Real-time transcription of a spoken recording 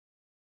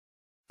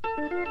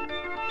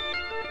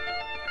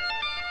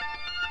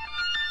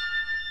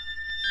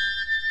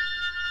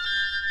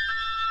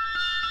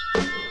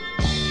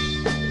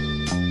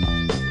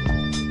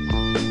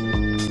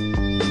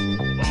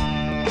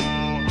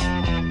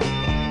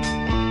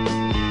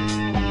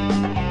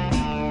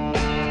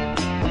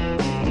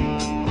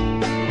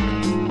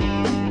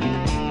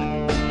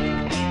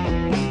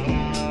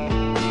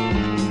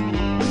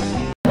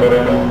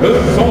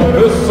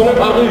Le son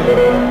arrive.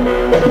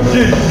 Ok.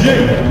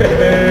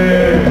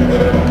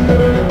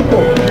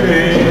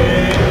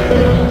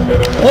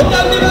 On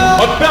tape des mains.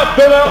 On tape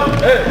de là.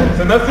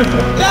 C'est Nassim.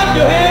 Clap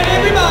your hand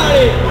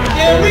everybody.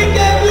 And we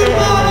can do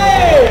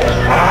party.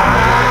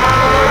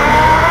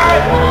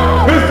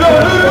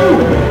 Salut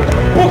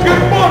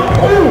Pokémon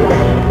Crew.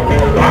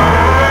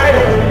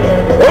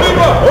 On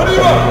y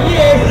va.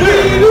 Yes, we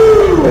do.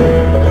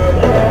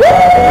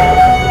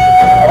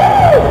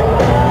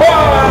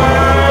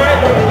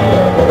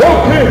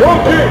 Ok.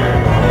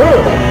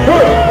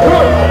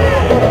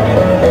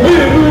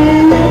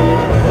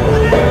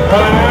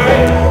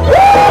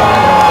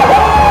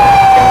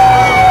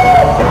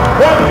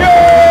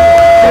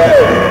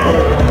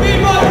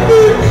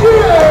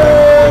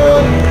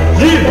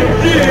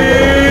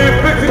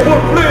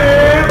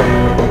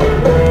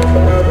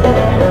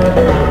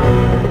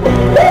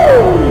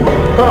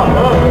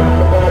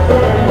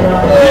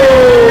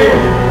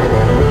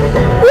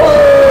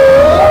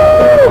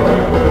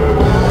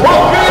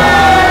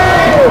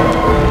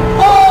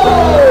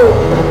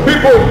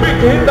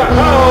 In the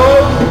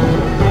house.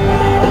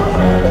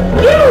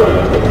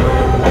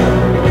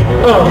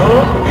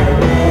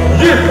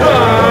 Yes, I.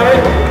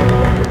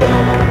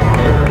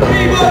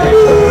 Yes, I.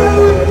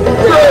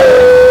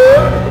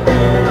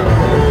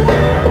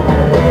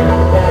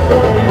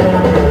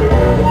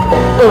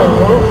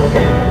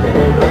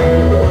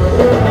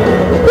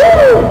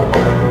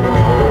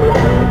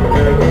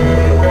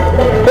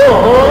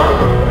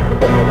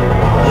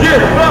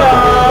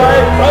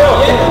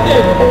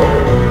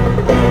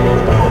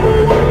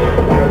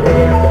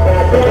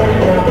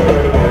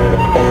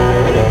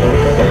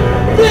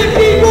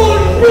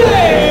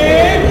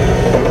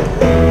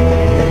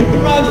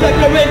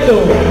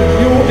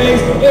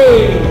 USA.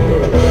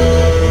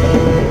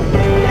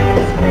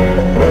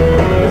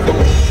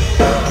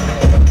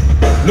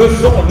 Le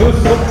son.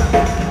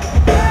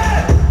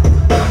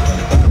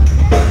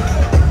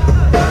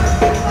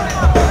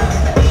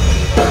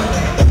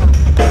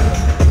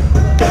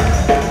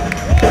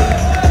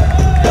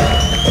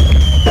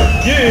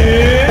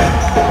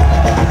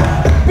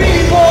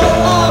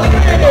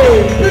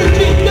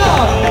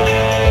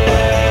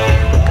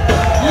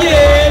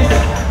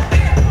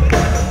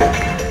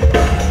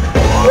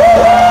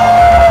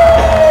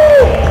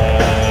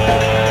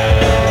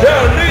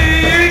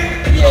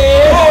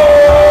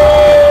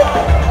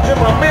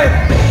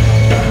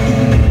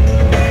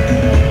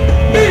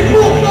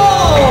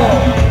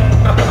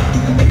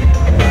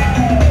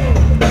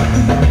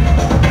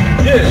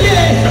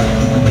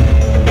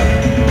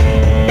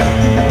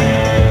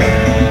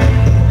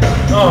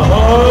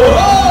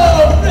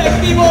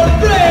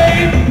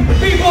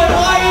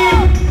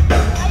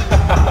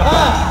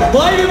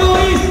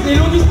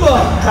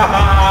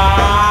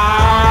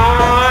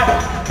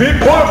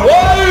 BBoy,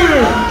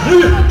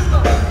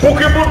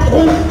 Pokémon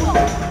Crew.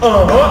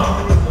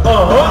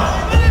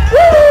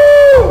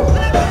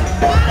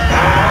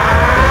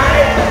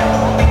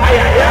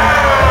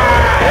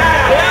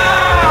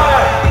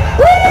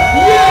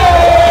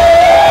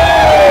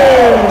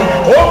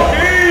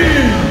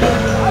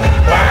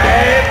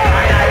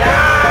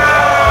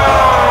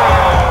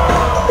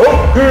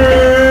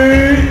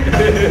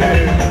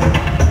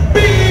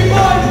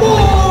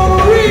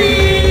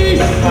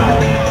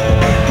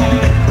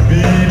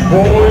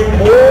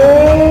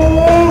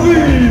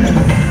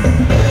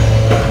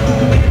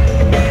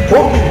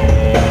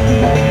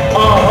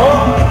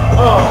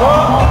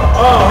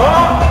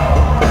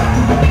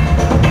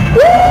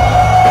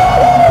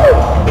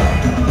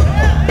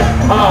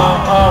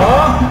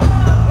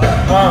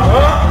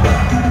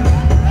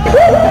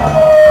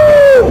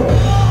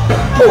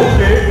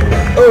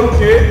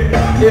 Okay,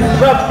 it's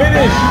not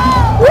finished.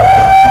 Woo!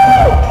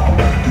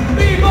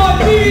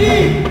 BBoy!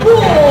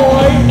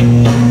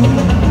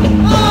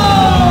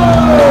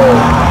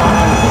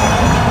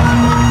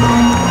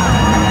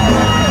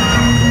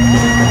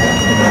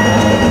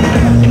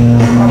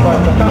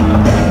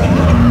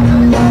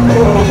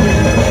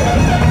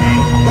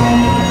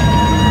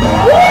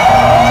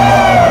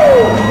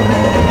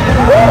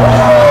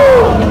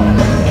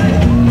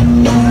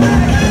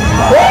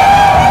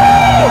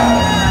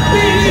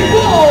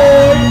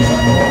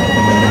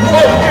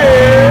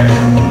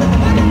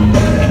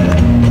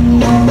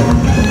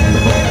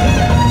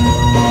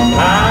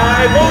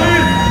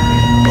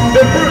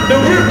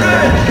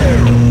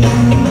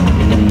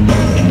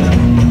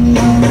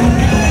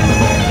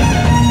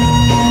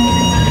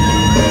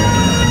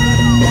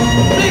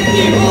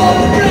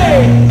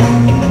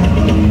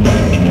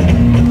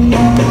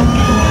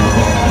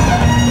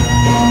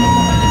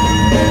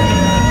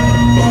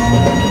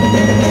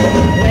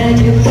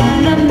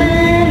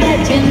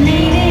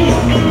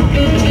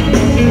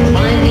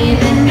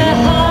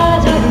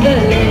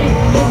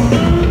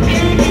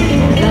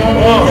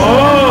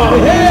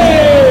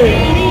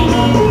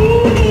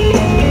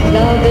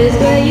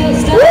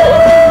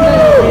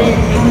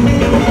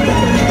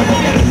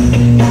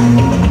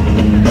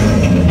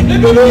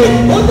 bébé.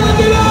 On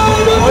t'appelle là,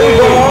 On y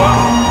va.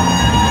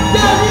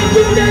 Dernier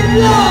tour d'être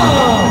là.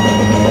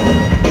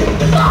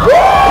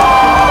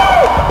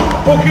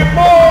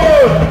 Pokémon.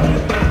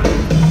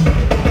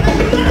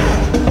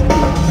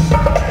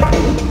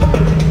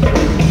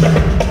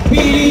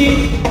 Billy.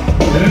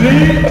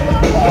 BBoy.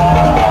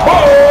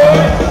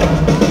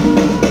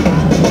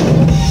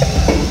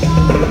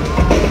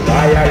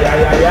 Aïe, aïe,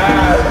 aïe, aïe,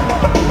 aïe.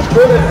 Je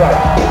connais ça.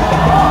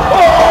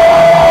 Oh.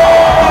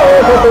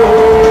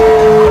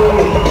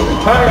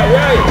 Aïe, aïe,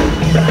 aïe.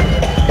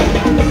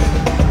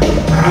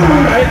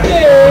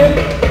 Arrêtez.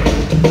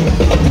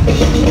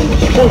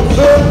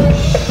 Poussez.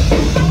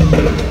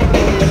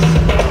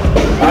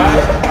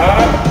 Aïe,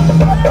 aïe,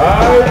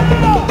 aïe,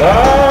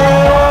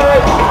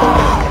 aïe.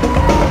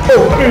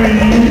 Oh, oui.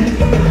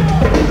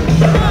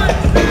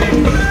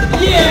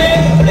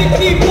 Yes, they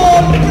keep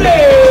on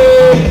playing.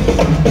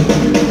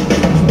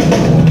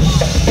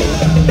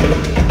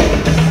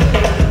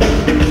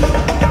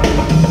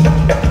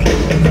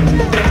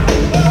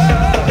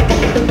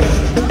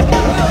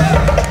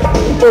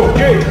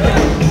 Okay.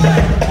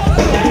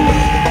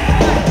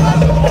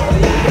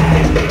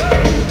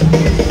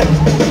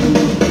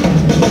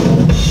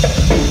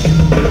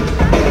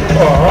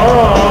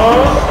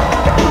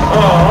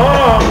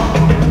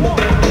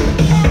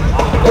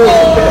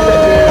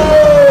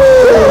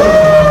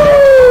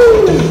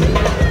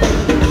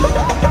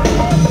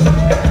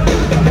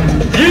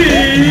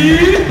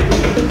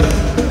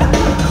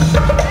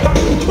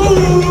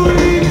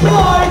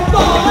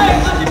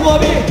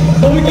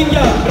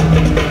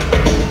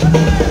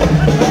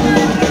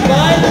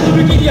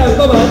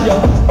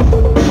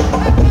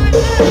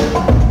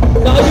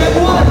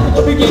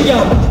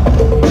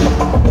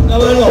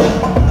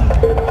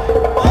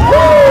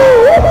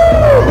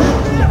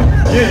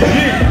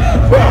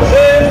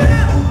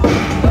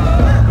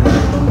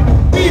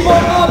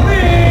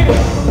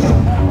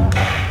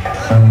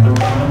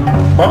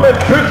 I'm a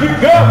tricky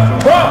girl,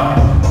 rock.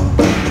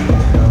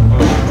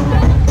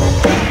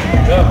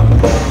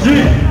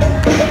 Yeah.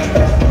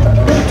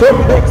 Top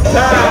next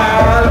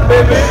time,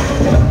 baby.